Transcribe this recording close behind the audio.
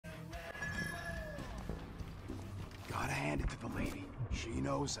hand it to the lady. She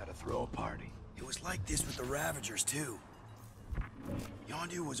knows how to throw a party. It was like this with the Ravagers, too.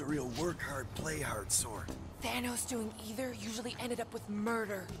 Yondu was a real work-hard, play-hard sort. Thanos doing either usually ended up with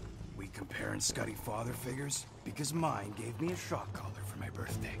murder. We comparing Scuddy father figures? Because mine gave me a shock collar for my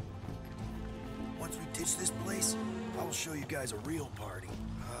birthday. Once we ditch this place, I will show you guys a real party.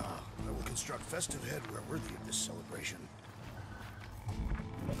 I will construct festive headwear worthy of this celebration.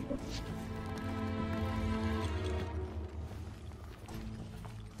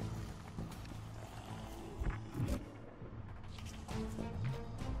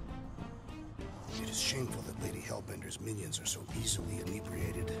 It is shameful that Lady Hellbender's minions are so easily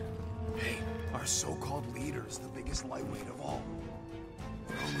inebriated. Hey, our so-called leader is the biggest lightweight of all.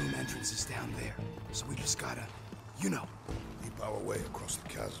 The only entrance is down there, so we just gotta, you know. Leap our way across the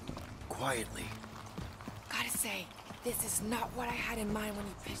chasm. Quietly. Gotta say, this is not what I had in mind when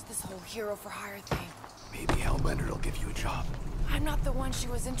you pitched this whole hero-for-hire thing. Maybe Hellbender'll give you a job. I'm not the one she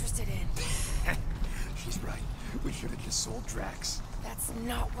was interested in. She's right. We should have just sold Drax. That's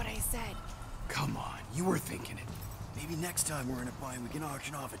not what I said. Come on, you were thinking it. Maybe next time we're in a bind, we can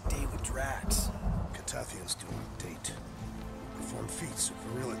auction off a date with Drax. Catathians do not date. Perform feats of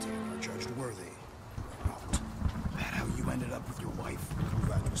virility and are judged worthy. Or not. That how you ended up with your wife?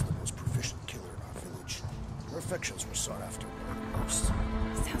 That was the most proficient killer in our village. Her affections were sought after by the most.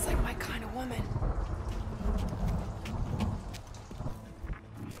 Sounds like my kind of woman.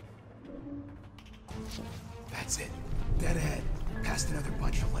 That's it. Dead ahead. Past another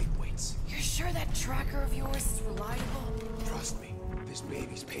bunch of lightweights. You're sure that tracker of yours is reliable? Trust me, this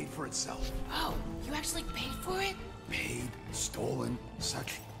baby's paid for itself. Oh, you actually paid for it? Paid, stolen,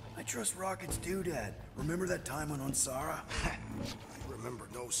 such. I trust Rocket's doodad. Remember that time on Unsara? I remember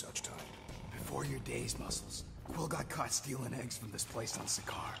no such time. Before your days, Muscles. Quill got caught stealing eggs from this place on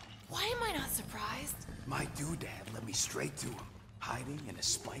Sakaar. Why am I not surprised? My doodad led me straight to him, hiding in a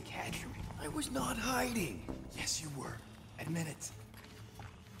spike hatchery. I was not hiding. Yes, you were. Admit it.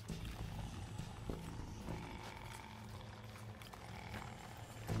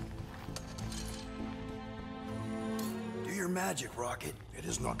 Do your magic, Rocket. It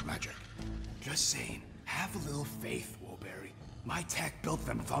is not magic. Just saying, have a little faith, Woolberry. My tech built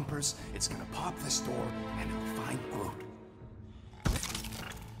them thumpers. It's gonna pop this door, and it'll find Groot.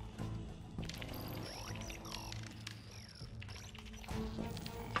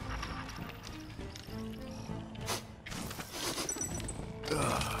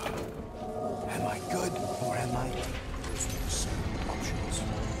 Am I good, or am I... Those are the same options.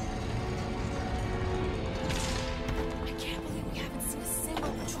 I can't believe we haven't seen a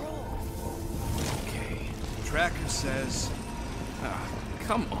single patrol. Okay. Tracker says...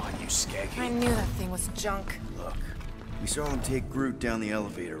 come on, you I skaggy. knew that thing was junk. Look, we saw him take Groot down the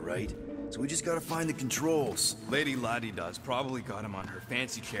elevator, right? So we just gotta find the controls. Lady Lottie-Does probably got him on her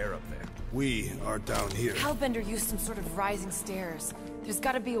fancy chair up there. We are down here. Hellbender used some sort of rising stairs. There's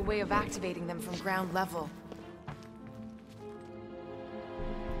gotta be a way of activating them from ground level.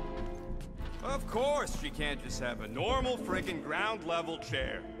 Of course she can't just have a normal friggin' ground-level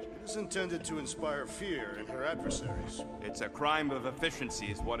chair. It is intended to inspire fear in her adversaries. It's a crime of efficiency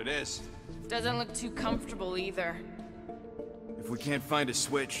is what it is. Doesn't look too comfortable either. If we can't find a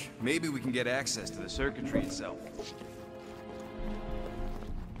switch, maybe we can get access to the circuitry itself.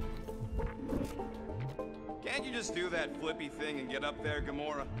 Can't you just do that flippy thing and get up there,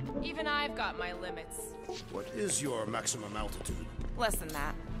 Gamora? Even I've got my limits. What is your maximum altitude? Less than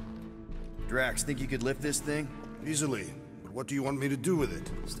that. Drax, think you could lift this thing? Easily. But what do you want me to do with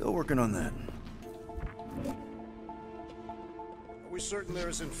it? Still working on that. Are we certain there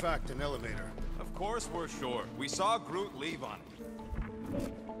is in fact an elevator? Of course we're sure. We saw Groot leave on it.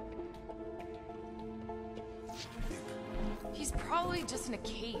 He's probably just in a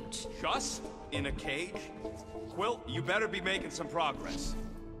cage. Just in a cage? Quill, you better be making some progress.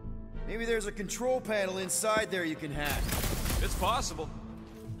 Maybe there's a control panel inside there you can hack. It's possible.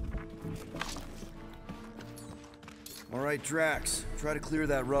 All right, Drax, try to clear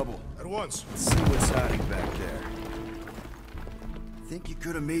that rubble. At once. Let's see what's hiding back there. Think you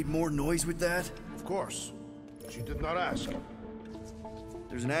could have made more noise with that? Of course. She did not ask.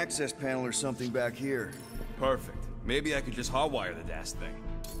 There's an access panel or something back here. Perfect. Maybe I could just hotwire the DAS thing.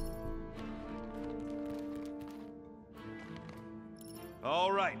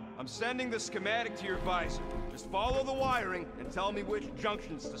 All right, I'm sending the schematic to your visor. Just follow the wiring and tell me which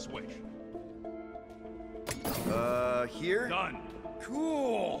junctions to switch. Here? Done.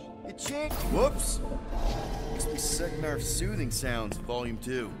 Cool! It changed. Whoops! Must be Segnar's soothing sounds, volume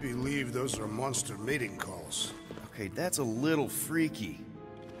 2. Believe those are monster mating calls. Okay, that's a little freaky.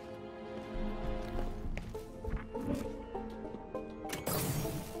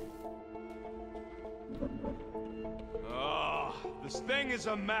 This thing is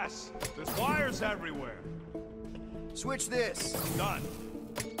a mess. There's wires everywhere. Switch this. Done.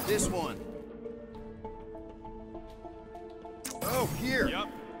 This one. Oh, here. Yep.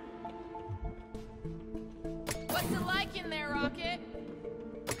 What's it like in there, Rocket?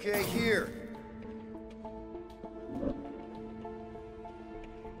 Okay, here.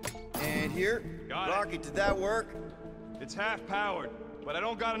 And here. Got it. Rocket, did that work? It's half powered, but I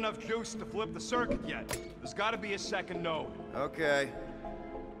don't got enough juice to flip the circuit yet. There's gotta be a second node. Okay.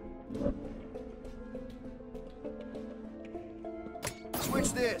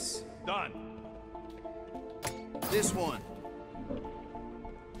 Switch this. Done. This one.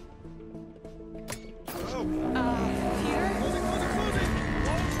 Oh. Peter? Close it, close it, close it!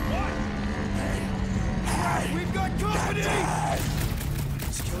 What? We've got company!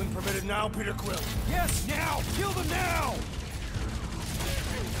 Is killing permitted now, Peter Quill? Yes, now! Kill them now!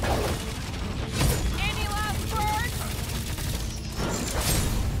 Any last words?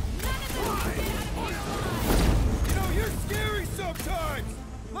 None of them can get out of here alive! You know, you're scary sometimes!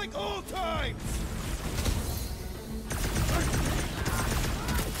 Like old times!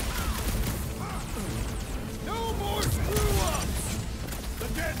 No more screw-ups! The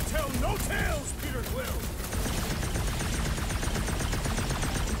dead tell no tales, Peter Quill!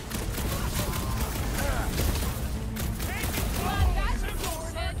 Well, that's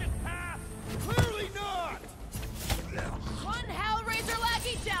important. Clearly not! One Hellraiser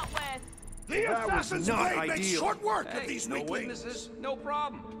Lackey dealt with. The Assassin's not Blade makes ideal. short work of Hey, these no weaklings. witnesses, no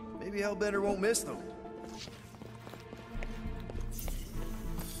problem. Maybe Hellbender won't miss them.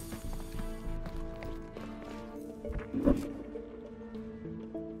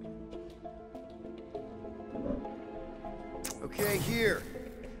 Okay, here.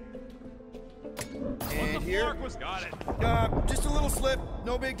 And here. Mark was got it. Just a little slip.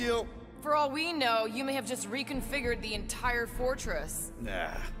 No big deal. For all we know, you may have just reconfigured the entire fortress. Nah.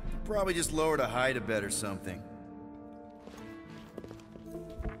 Probably just lowered a hide-a-bed or something.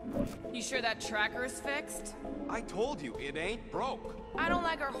 You sure that tracker's fixed? I told you, it ain't broke. I don't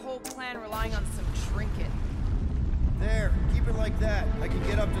like our whole plan relying on some trinket. There. Keep it like that. I can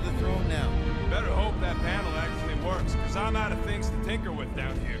get up to the throne now. Better hope that panel actually works, because I'm out of things to tinker with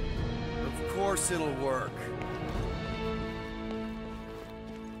down here. Of course it'll work.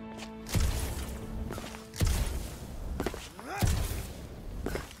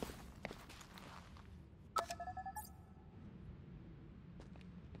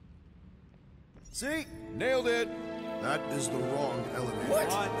 See? Nailed it! That is the wrong elevator.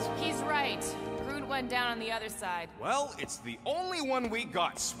 What? He's right. Groot went down on the other side. Well, it's the only one we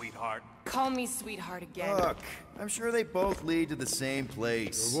got, sweetheart. Call me sweetheart again. Look, I'm sure they both lead to the same Your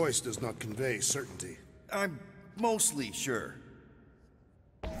place. voice does not convey certainty. I'm mostly sure.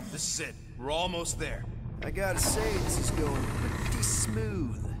 This is it. We're almost there. I gotta say, this is going pretty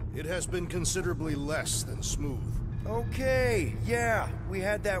smooth. It has been considerably less than smooth. Okay, yeah, we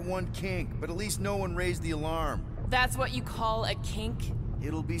had that one kink, but at least no one raised the alarm. That's what you call a kink?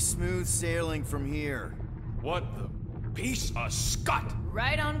 It'll be smooth sailing from here. What the piece of scut?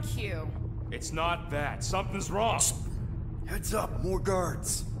 Right on cue. It's not that. Something's wrong. Heads up, more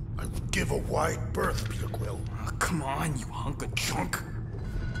guards. I will give a wide berth, Peter Quill. Oh, come on, you hunk of junk.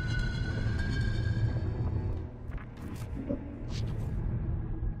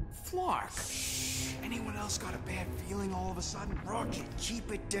 Flark. Anyone else got a bad feeling all of a sudden? Rocket,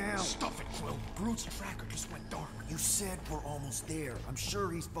 keep it down. Stuff it, Quill. Groot's tracker just went dark. You said we're almost there. I'm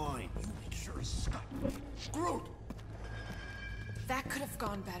sure he's fine. You make sure he's stuck. Groot! That could have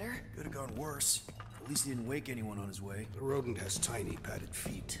gone better. Could have gone worse. At least he didn't wake anyone on his way. The rodent has tiny padded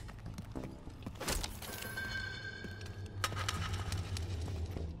feet.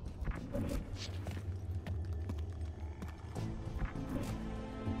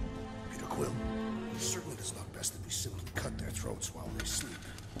 Peter Quill, it certainly is not best that we simply cut their throats while they sleep.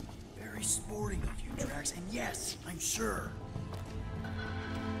 Very sporting of you, Drax, and yes, I'm sure.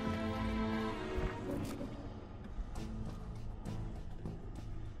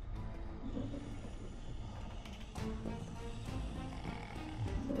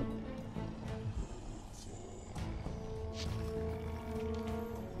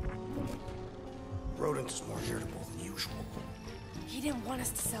 Rodent is more irritable than usual. He didn't want us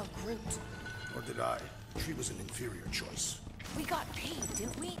to sell Groot. Or did I? She was an inferior choice. We got paid,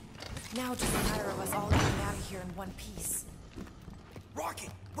 didn't we? Now just a matter of us all getting out of here in one piece.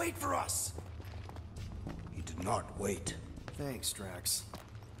 Rocket, wait for us! He did not wait. Thanks, Drax.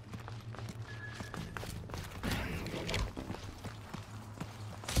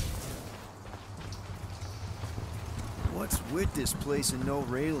 What's with this place and no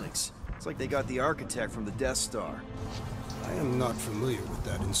railings? It's like they got the architect from the Death Star. I I am not familiar with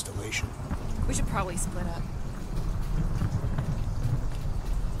that installation. We should probably split up.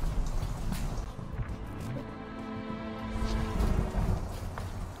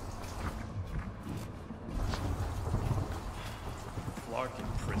 Clark in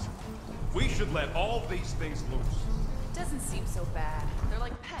prison. We should let all these things loose. Doesn't seem so bad. They're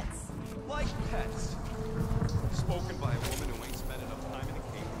like pets. Like pets. Spoken by a woman who ain't spent enough time in a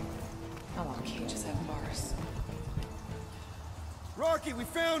cage. I want cages have bars. Rocky, we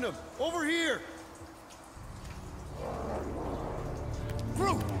found him! Over here!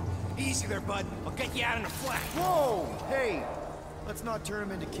 Groot! Easy there, bud. I'll get you out in a flash. Whoa! Hey! Let's not turn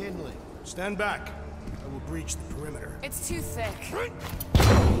him into kindling. Stand back. I will breach the perimeter. It's too thick.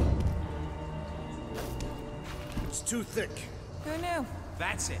 It's too thick. Who knew?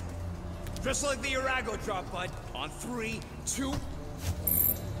 That's it. Just like the Arago drop, bud. On 3, 2...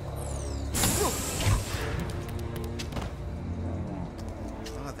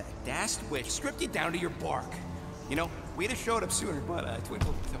 Oh, that dashed witch stripped you down to your bark. You know, we'd have showed up sooner, but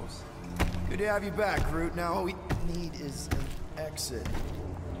twinkled the toes. Good to have you back, Groot. Now all we need is an exit.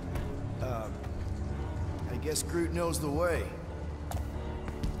 I guess Groot knows the way.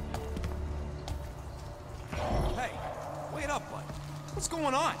 Hey, wait up, bud. What's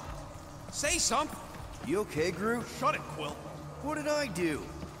going on? Say something. You okay, Groot? Shut it, Quill. What did I do?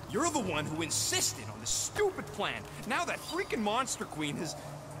 You're the one who insisted on this stupid plan. Now that freaking Monster Queen has...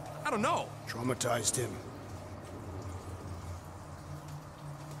 I don't know. Traumatized him.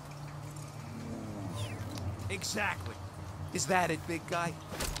 Exactly. Is that it, big guy?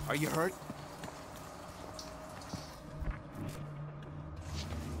 Are you hurt?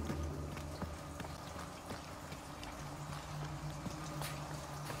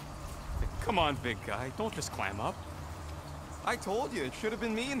 Come on, big guy. Don't just climb up. I told you, it should have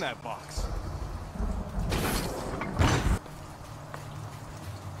been me in that box.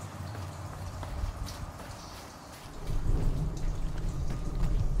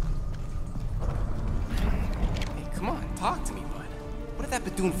 Hey, come on, talk to me, bud. What did that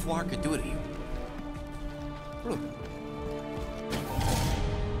Bethune Flarka do to you? Really?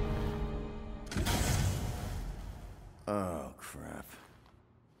 Oh, crap.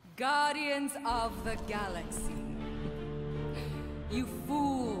 Guardians of the Galaxy. You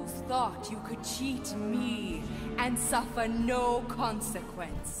fools thought you could cheat me and suffer no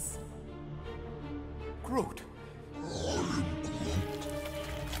consequence. Groot.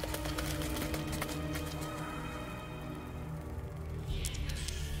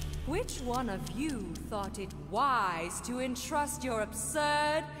 Which one of you thought it wise to entrust your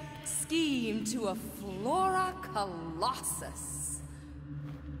absurd scheme to a Flora Colossus?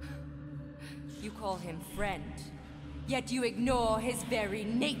 You call him friend, yet you ignore his very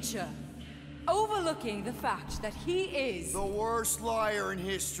nature, overlooking the fact that he is The worst liar in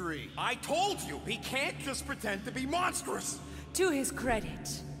history. I told you, he can't just pretend to be monstrous. To his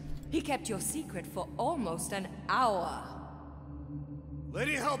credit, he kept your secret for almost an hour.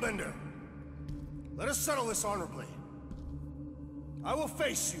 Lady Hellbender, let us settle this honorably. I will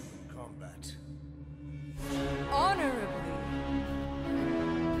face you in combat. Honorably.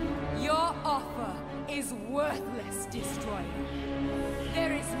 Your offer is worthless, Destroyer.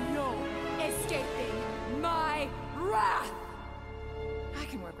 There is no escaping my wrath! I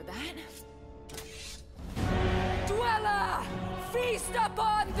can work with that. Dweller, feast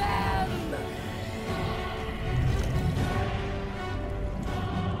upon them!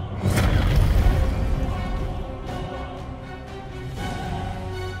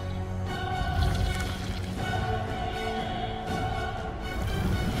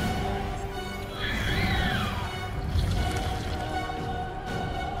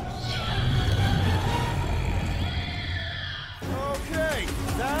 Okay,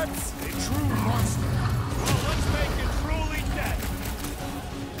 that's a true monster. Well, let's make it truly dead.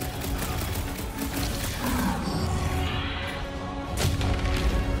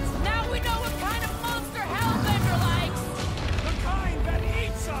 Now we know what kind of monster Hellbender likes! The kind that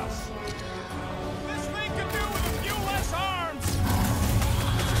eats us. This thing can do with a few less arms.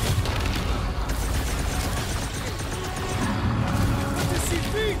 What does she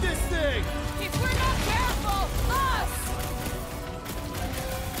feed this thing? If we're not careful, us!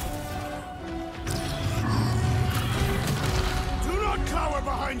 Do not cower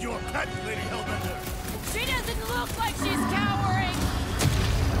behind your pet, Lady Hellbender! She doesn't look like she's cowering!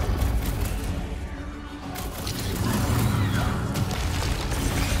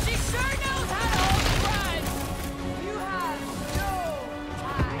 She sure knows how to hold a grudge! You have no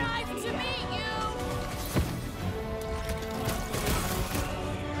time. Nice to meet you!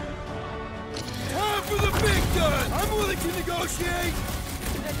 Time for the big gun! I'm willing to negotiate?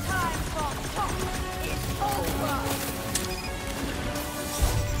 The time for talk is over!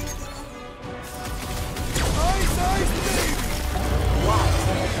 Ice, ice, baby! What?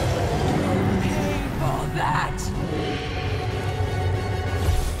 Pay for that!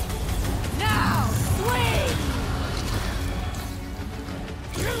 Now, swing!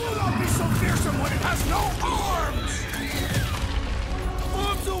 It will not be so fearsome when it has no arms!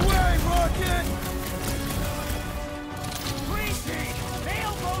 Bombs away, Rocket! Greasy!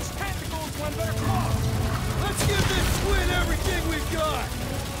 Nail those tentacles when they're close! Let's give this squid everything we've got!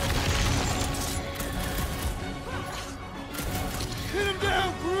 Hit him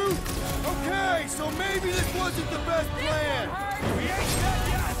down, Groot! Okay, so maybe this wasn't the best plan! We ain't dead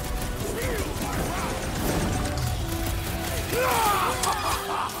yet! Feel my wrath!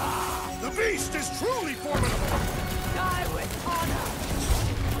 The beast is truly formidable! Die with honor!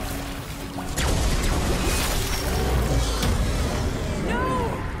 No!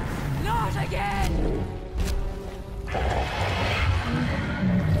 Not again!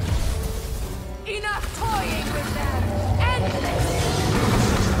 Enough toying with them! End this!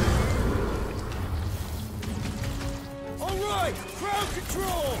 All right, crowd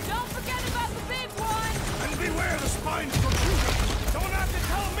control! Don't forget about the big one! And beware the spines protruding! Don't have to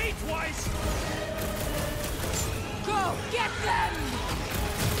tell me twice! Go get them!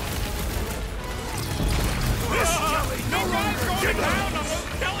 This jelly no longer jiggling!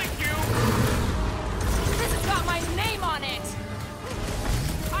 This has got my name on it!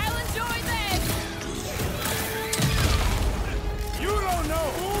 I'll enjoy this! You don't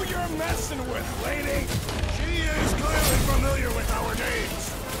know who you're messing with, lady! She is clearly familiar with our names!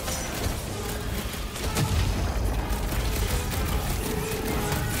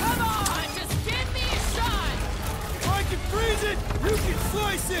 Come on, just give me a shot! If I can freeze it, you can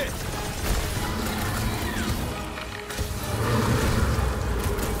slice it!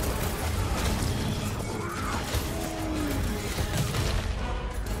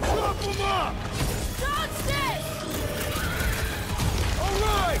 Chop them up! Don't stick! All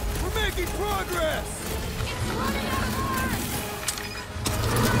right, we're making progress! It's running out of arms!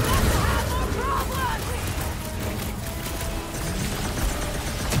 We're about to have more problems!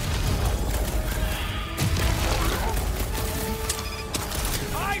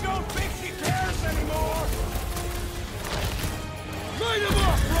 I don't think she cares anymore! Light him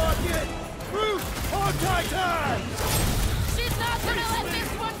up, Rocket! Groot, hog-tie time! She's not gonna let this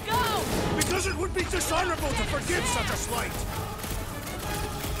one go! Because it would be dishonorable to forgive such a slight!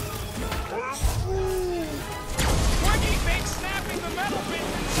 What do you think snapping the metal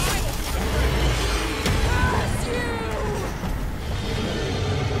bits inside will be the trick? Curse you!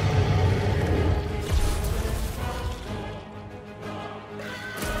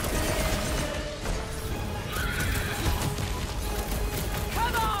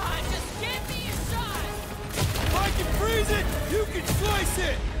 Come on, just give me a shot! If I can freeze it, you can slice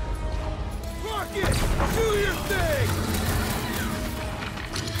it! Rocket, do your thing!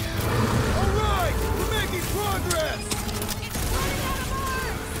 All right, we're making progress! It's running out of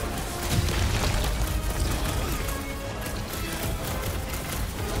arms!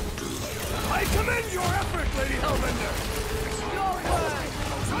 I commend your effort, Lady Hellbender! Your word!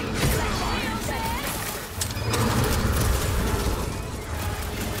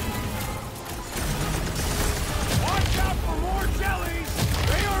 Watch out for more jellies!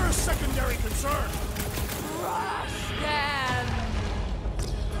 They are a secondary concern! Crush them!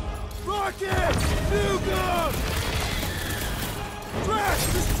 Rocket! Nuke! Trash!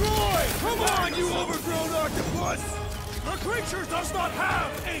 Destroy! Come on, you overgrown octopus! The creature does not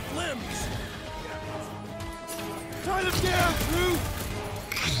have 8 limbs! Tie them down, Groot!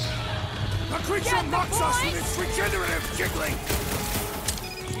 The creature Get the mocks us point? with its regenerative jiggling!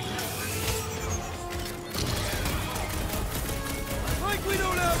 Like we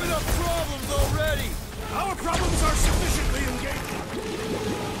don't have enough problems already! Our problems are sufficiently engaging.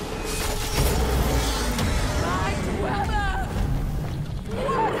 My dweller!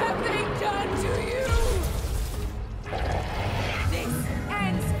 What have they done to you? This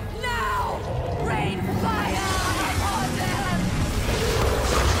ends now! Rain fire upon them!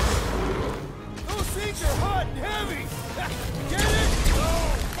 Those things are hot and heavy! Get it?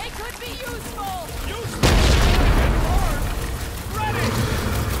 They could be useful! Useful! And hard! Ready!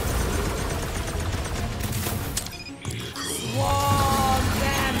 Swarm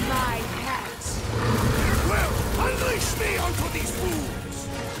them, my pet! Here, Quill! Unleash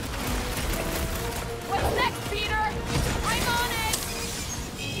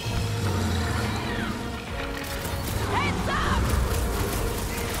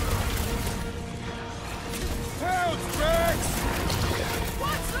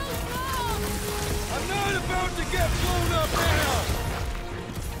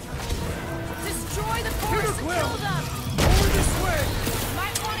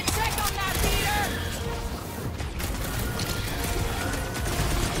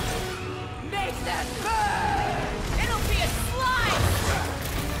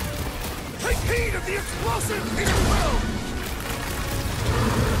Explosive Peter Quill!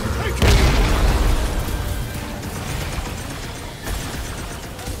 Take it!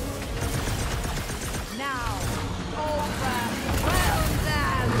 Now, overwhelm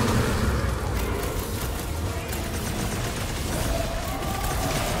them!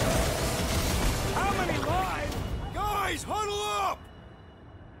 How many lives? Guys, huddle up!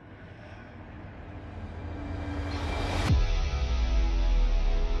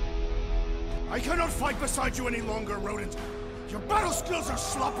 I cannot fight beside you any longer, rodent. Your battle skills are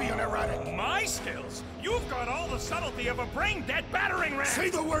sloppy and erratic. My skills? You've got all the subtlety of a brain-dead battering ram! Say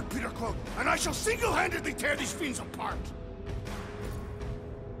the word, Peter Quill, and I shall single-handedly tear these fiends apart.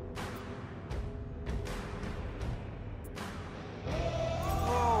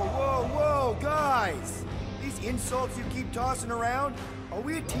 Whoa, whoa, guys! These insults you keep tossing around, are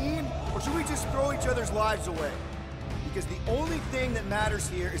we a team, or should we just throw each other's lives away? Because the only thing that matters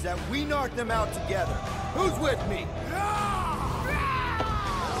here is that we knock them out together. Who's with me?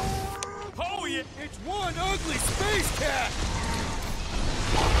 Oh, yeah! It's one ugly space cat!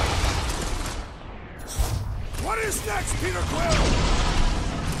 What is next, Peter Quill?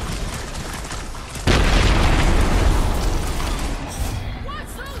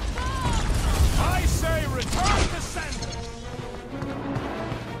 What's those bombs? I say return to sender!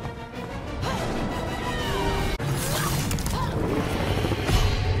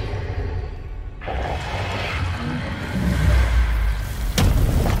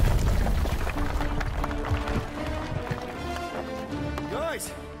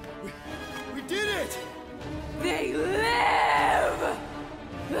 Guys, we did it! They live!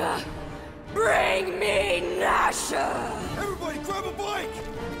 Bring me Nasha! Everybody grab a bike!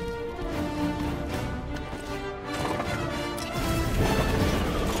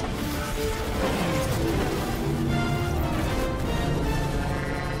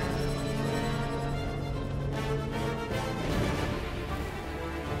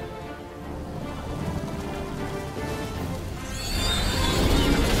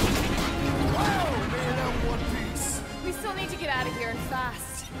 We still need to get out of here and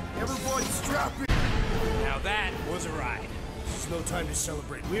fast. Everybody strap in! Now that was a ride. This is no time to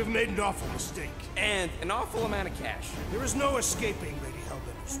celebrate. We have made an awful mistake. And an awful amount of cash. There is no escaping Lady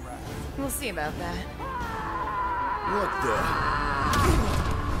Hellbender's wrath. We'll see about that. What the?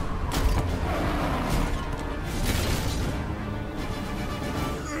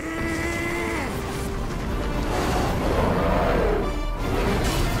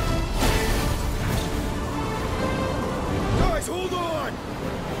 Guys, hold on!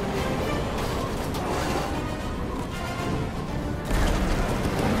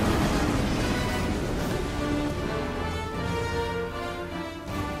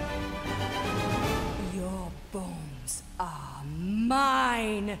 Your bones are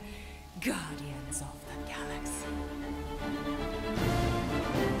mine, guardians of the galaxy.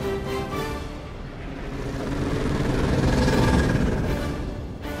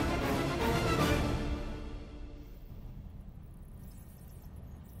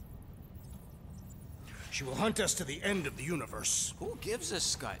 She will hunt us to the end of the universe. Who gives a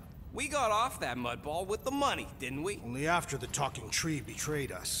scut? We got off that mudball with the money, didn't we? Only after the talking tree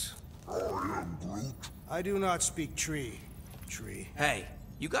betrayed us. I am Groot. I do not speak tree. Tree. Hey,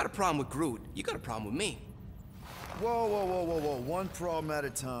 you got a problem with Groot, you got a problem with me. Whoa, whoa, whoa, whoa, whoa. One problem at a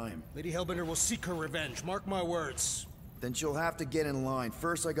time. Lady Hellbender will seek her revenge. Mark my words. Then she'll have to get in line.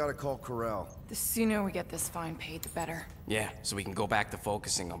 First, I gotta call Corel. The sooner we get this fine paid, the better. Yeah, so we can go back to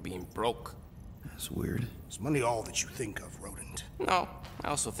focusing on being broke. That's weird. Is money all that you think of, rodent? No, I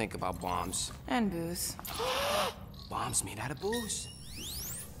also think about bombs. And booze. Bombs made out of booze.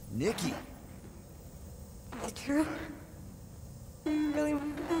 Nikki, Is it true? Really?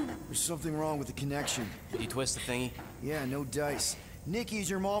 there's something wrong with the connection. Did you twist the thingy? Yeah, no dice. Nikki, is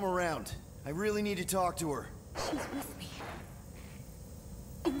your mom around? I really need to talk to her. She's with me.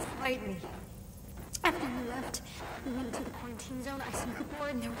 Inside me. After we left, we went to the quarantine zone. I snuck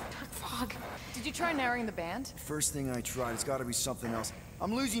aboard and there was dark fog. Did you try narrowing the band? First thing I tried, it's gotta be something else.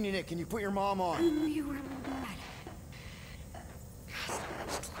 I'm losing you, Nick. Can you put your mom I on? knew you were bad. So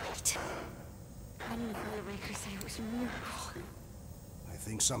much light. I didn't find the Raker said it was a miracle. I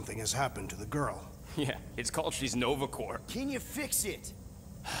think something has happened to the girl. Yeah, it's called she's Nova Corps. Can you fix it?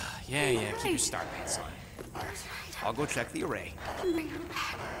 Yeah, keep your star pants on. That's right. I'll go check the array. I can bring her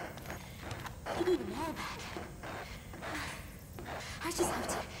back. I need them all back. I just have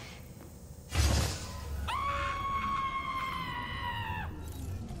to...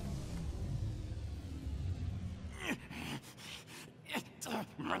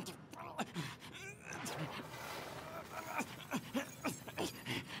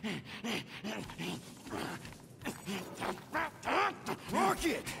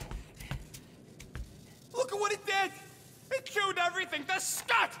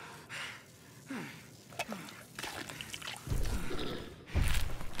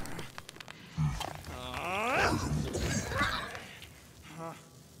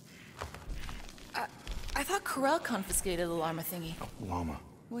 I thought Corell confiscated the llama thingy. Llama.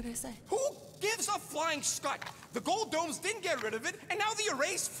 What did I say? Who gives a flying scut? The gold domes didn't get rid of it, and now the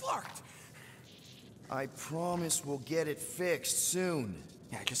array's flarked. I promise we'll get it fixed soon.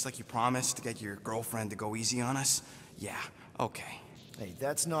 Yeah, just like you promised to get your girlfriend to go easy on us? Yeah, okay. Hey,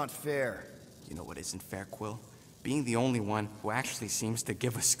 that's not fair. You know what isn't fair, Quill? Being the only one who actually seems to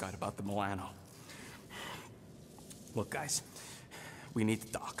give a scut about the Milano. Look, guys, we need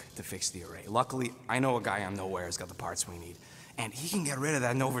the doc to fix the array. Luckily, I know a guy on Nowhere has got the parts we need. And he can get rid of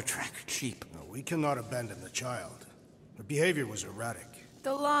that Nova tracker cheap. No, we cannot abandon the child. Her behavior was erratic.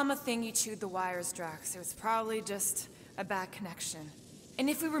 The llama thingy chewed the wires, Drax. It was probably just a bad connection. And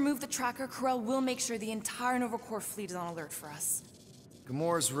if we remove the tracker, Corell will make sure the entire Nova Corps fleet is on alert for us.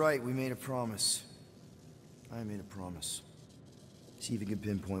 Gamora's right, we made a promise. I made a promise. See if you can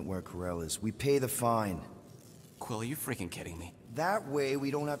pinpoint where Corell is. We pay the fine. Quill, are you freaking kidding me? That way, we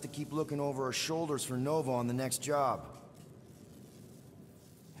don't have to keep looking over our shoulders for Nova on the next job.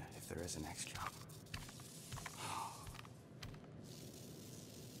 Yeah, if there is a next job.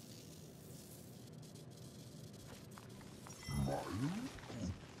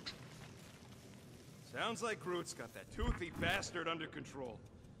 Sounds like Groot's got that toothy bastard under control.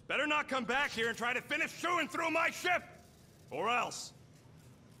 Better not come back here and try to finish chewing through my ship! Or else.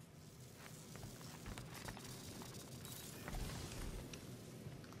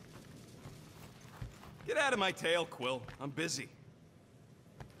 Get out of my tail, Quill. I'm busy.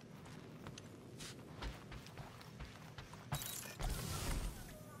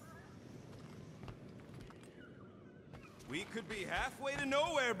 We could be halfway to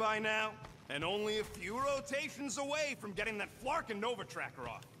Nowhere by now, and only a few rotations away from getting that Flarkin Nova tracker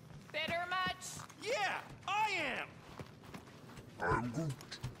off. Bitter much? Yeah, I am!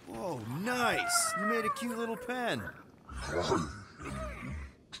 Whoa, nice! You made a cute little pen.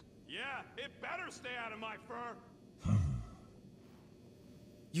 Yeah, it better stay out of my fur.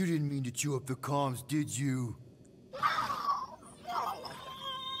 You didn't mean to chew up the comms, did you?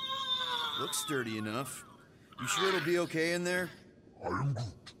 Looks sturdy enough. You sure it'll be okay in there? I am good.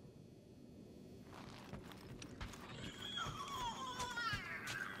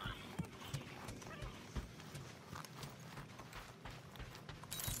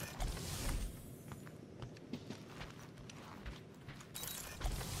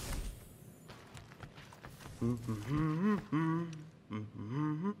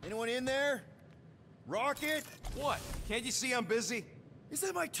 Anyone in there? Rocket? What? Can't you see I'm busy? Is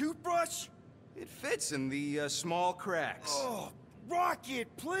that my toothbrush? It fits in the small cracks. Oh, Rocket,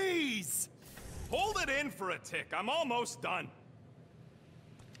 please! Hold it in for a tick. I'm almost done.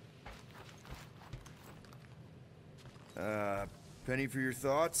 Penny for your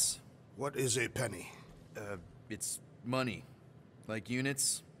thoughts? What is a penny? It's money. Like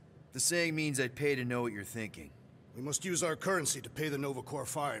units. The saying means I'd pay to know what you're thinking. We must use our currency to pay the Nova Corps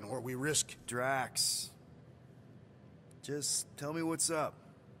fine, or we risk... Drax. Just tell me what's up.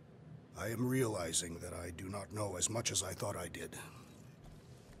 I am realizing that I do not know as much as I thought I did.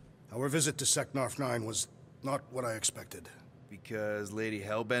 Our visit to Seknarf 9 was not what I expected. Because Lady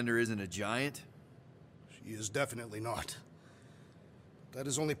Hellbender isn't a giant? She is definitely not. That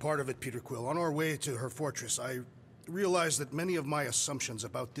is only part of it, Peter Quill. On our way to her fortress, I realized that many of my assumptions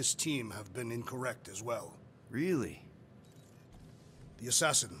about this team have been incorrect as well. Really? The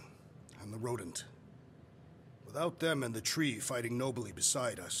assassin and the rodent. Without them and the tree fighting nobly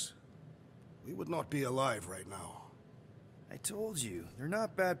beside us, we would not be alive right now. I told you, they're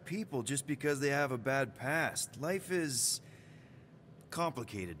not bad people just because they have a bad past. Life is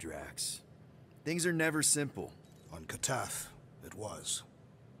complicated, Drax. Things are never simple. On Katath, it was.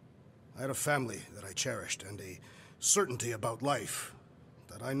 I had a family that I cherished and a certainty about life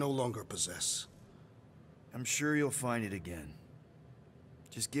that I no longer possess. I'm sure you'll find it again.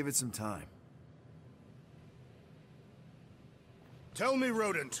 Just give it some time. Tell me,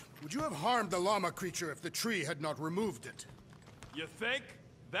 rodent, would you have harmed the llama creature if the tree had not removed it? You think?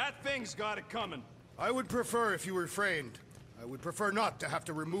 That thing's got it coming. I would prefer if you refrained. I would prefer not to have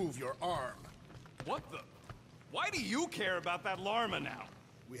to remove your arm. What the? Why do you care about that llama now?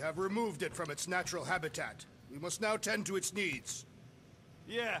 We have removed it from its natural habitat. We must now tend to its needs.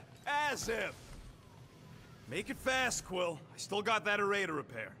 Yeah, as if. Make it fast, Quill. I still got that array to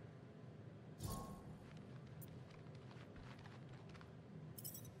repair.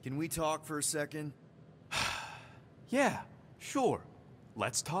 Can we talk for a second? Yeah, sure.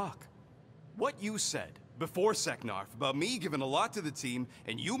 Let's talk. What you said before Seknarf about me giving a lot to the team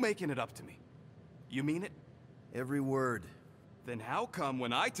and you making it up to me. You mean it? Every word. Then how come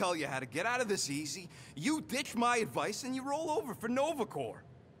when I tell you how to get out of this easy, you ditch my advice and you roll over for Nova Corps?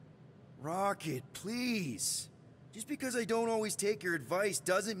 Rocket, please. Just because I don't always take your advice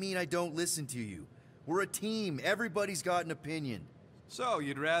doesn't mean I don't listen to you. We're a team. Everybody's got an opinion. So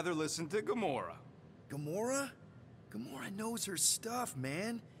you'd rather listen to Gamora? Gamora? Gamora knows her stuff,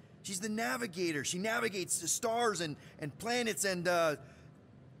 man. She's the navigator. She navigates the stars and planets and,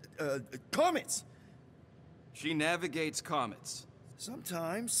 comets. She navigates comets.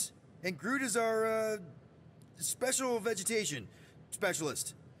 Sometimes. And Groot is our, special vegetation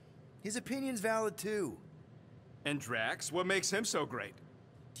specialist. His opinion's valid, too. And Drax, what makes him so great?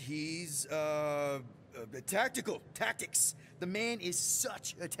 He's, tactics. The man is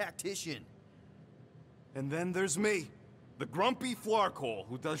such a tactician. And then there's me, the grumpy Flarkhole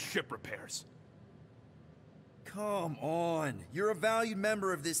who does ship repairs. Come on. You're a valued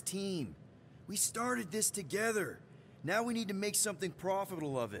member of this team. We started this together. Now we need to make something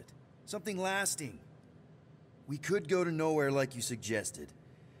profitable of it. Something lasting. We could go to nowhere like you suggested.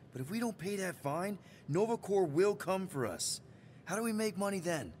 But if we don't pay that fine, Nova Corps will come for us. How do we make money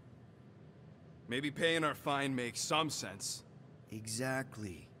then? Maybe paying our fine makes some sense.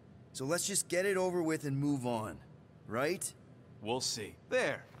 Exactly. So let's just get it over with and move on. Right? We'll see.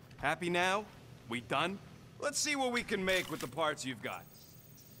 There. Happy now? We done? Let's see what we can make with the parts you've got.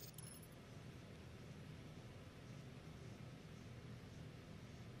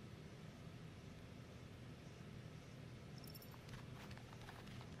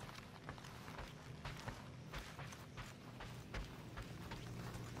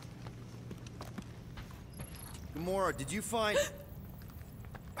 Gamora, did you find...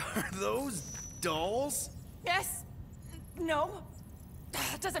 Are those dolls? Yes. No.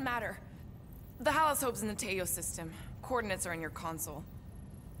 It doesn't matter. The Hallis Hope's in the Teo system. Coordinates are in your console.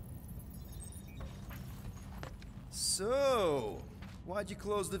 So, why'd you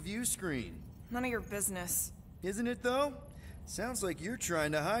close the view screen? None of your business. Isn't it, though? Sounds like you're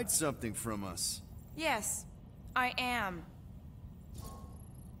trying to hide something from us. Yes, I am.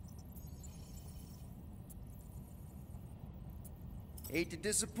 Hate to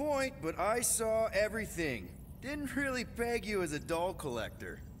disappoint, but I saw everything. Didn't really peg you as a doll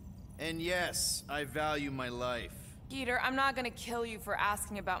collector. And yes, I value my life. Peter, I'm not gonna kill you for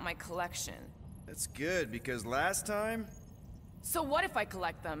asking about my collection. That's good, because last time... So what if I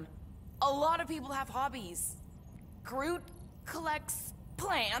collect them? A lot of people have hobbies. Groot collects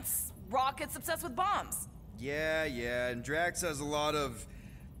plants, Rocket's obsessed with bombs. Yeah, and Drax has a lot of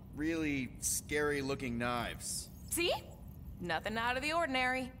really scary-looking knives. See? Nothing out of the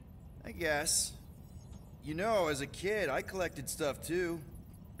ordinary. I guess. You know, as a kid, I collected stuff too.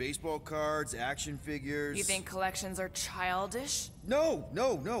 Baseball cards, action figures... You think collections are childish? No,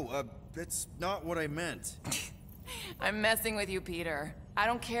 that's not what I meant. I'm messing with you, Peter. I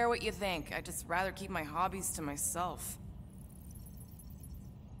don't care what you think. I'd just rather keep my hobbies to myself.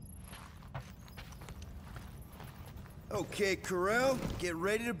 Okay, Carell, get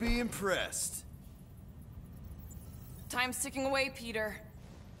ready to be impressed. Time's ticking away, Peter.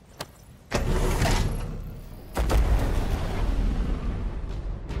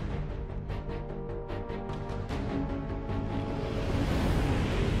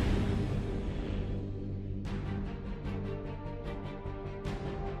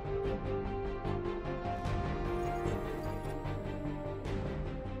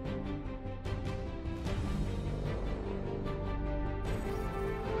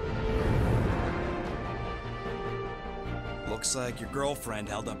 Looks like your girlfriend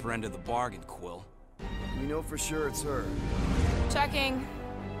held up her end of the bargain, Quill. We know for sure it's her. Checking.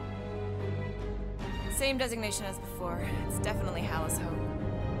 Same designation as before. It's definitely Hallis Hope.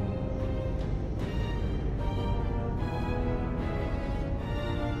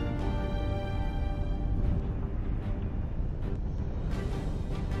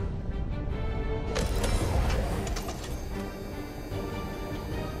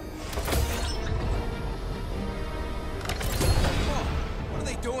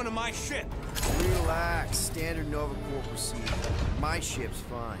 Doing to my ship? Relax. Standard Nova Corps procedure. My ship's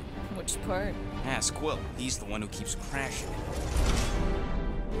fine. Which part? Ask Quill. He's the one who keeps crashing it.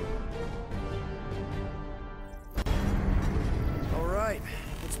 All right.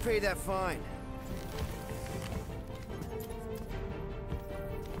 Let's pay that fine.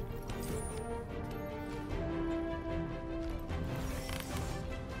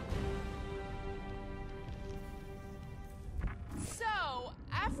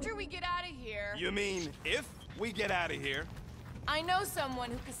 After we get out of here... You mean if we get out of here? I know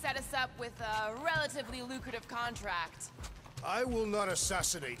someone who could set us up with a relatively lucrative contract. I will not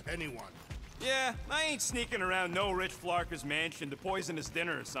assassinate anyone. Yeah, I ain't sneaking around no rich flarker's mansion to poison his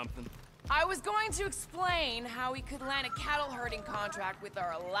dinner or something. I was going to explain how we could land a cattle herding contract with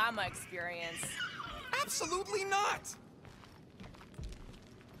our llama experience. Absolutely not!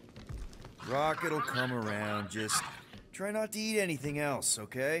 Rocket'll come around, just try not to eat anything else,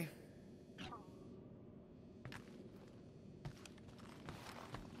 okay?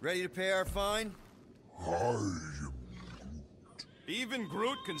 Ready to pay our fine? Even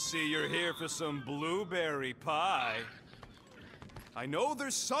Groot can see you're here for some blueberry pie. I know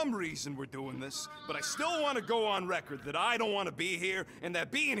there's some reason we're doing this, but I still want to go on record that I don't want to be here, and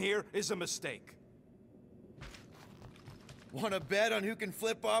that being here is a mistake. Want to bet on who can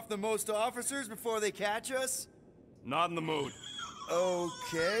flip off the most officers before they catch us? Not in the mood.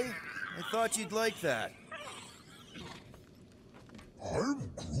 Okay. I thought you'd like that.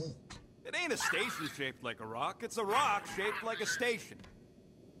 It ain't a station shaped like a rock, it's a rock shaped like a station.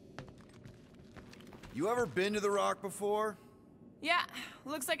 You ever been to the Rock before? Yeah,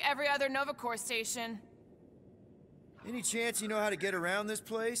 looks like every other Nova Corps station. Any chance you know how to get around this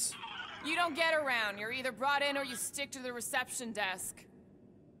place? You don't get around. You're either brought in or you stick to the reception desk.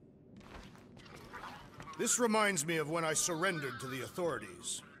 This reminds me of when I surrendered to the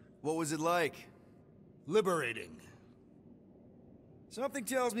authorities. What was it like? Liberating. Something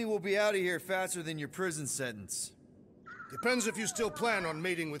tells me we'll be out of here faster than your prison sentence. Depends if you still plan on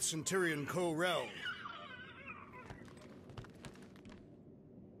mating with Centurion Ko-Rel.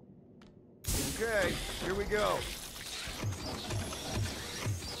 Okay, here we go.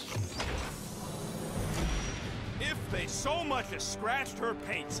 If they so much as scratched her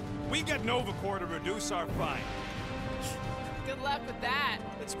paint, we get Nova Corps to reduce our fine. Good luck with that.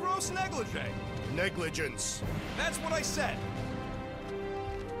 It's gross negligee. Negligence. That's what I said.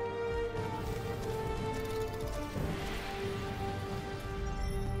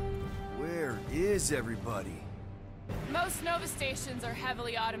 Where is everybody? Most Nova stations are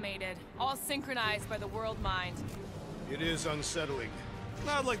heavily automated, all synchronized by the world mind. It is unsettling.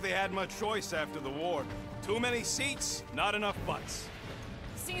 Not like they had much choice after the war. Too many seats, not enough butts.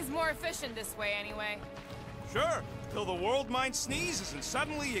 Seems more efficient this way anyway. Sure, till the world mind sneezes and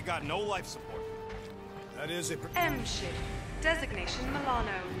suddenly you got no life support. That is a... M ship. Designation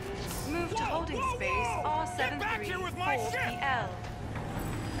Milano. Move to holding space Get back here with my ship! R734PL.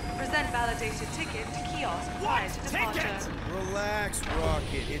 Present validated ticket to kiosk prior to departure. Ticket? Relax,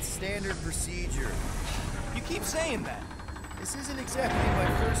 Rocket. It's standard procedure. You keep saying that. This isn't exactly my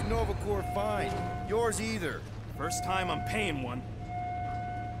first Nova Corps find. Yours either. First time I'm paying one.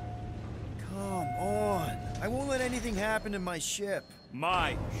 Come on. I won't let anything happen to my ship.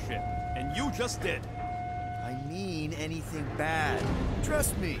 My ship. And you just did. I mean anything bad.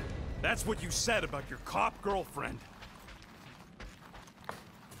 Trust me. That's what you said about your cop girlfriend.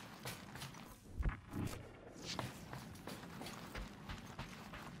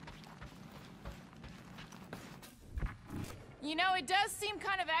 You know, it does seem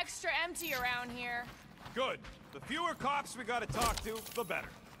kind of extra empty around here. Good. The fewer cops we gotta talk to, the better.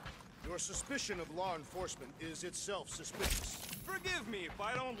 Your suspicion of law enforcement is itself suspicious. Forgive me if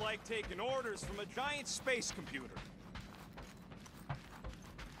I don't like taking orders from a giant space computer.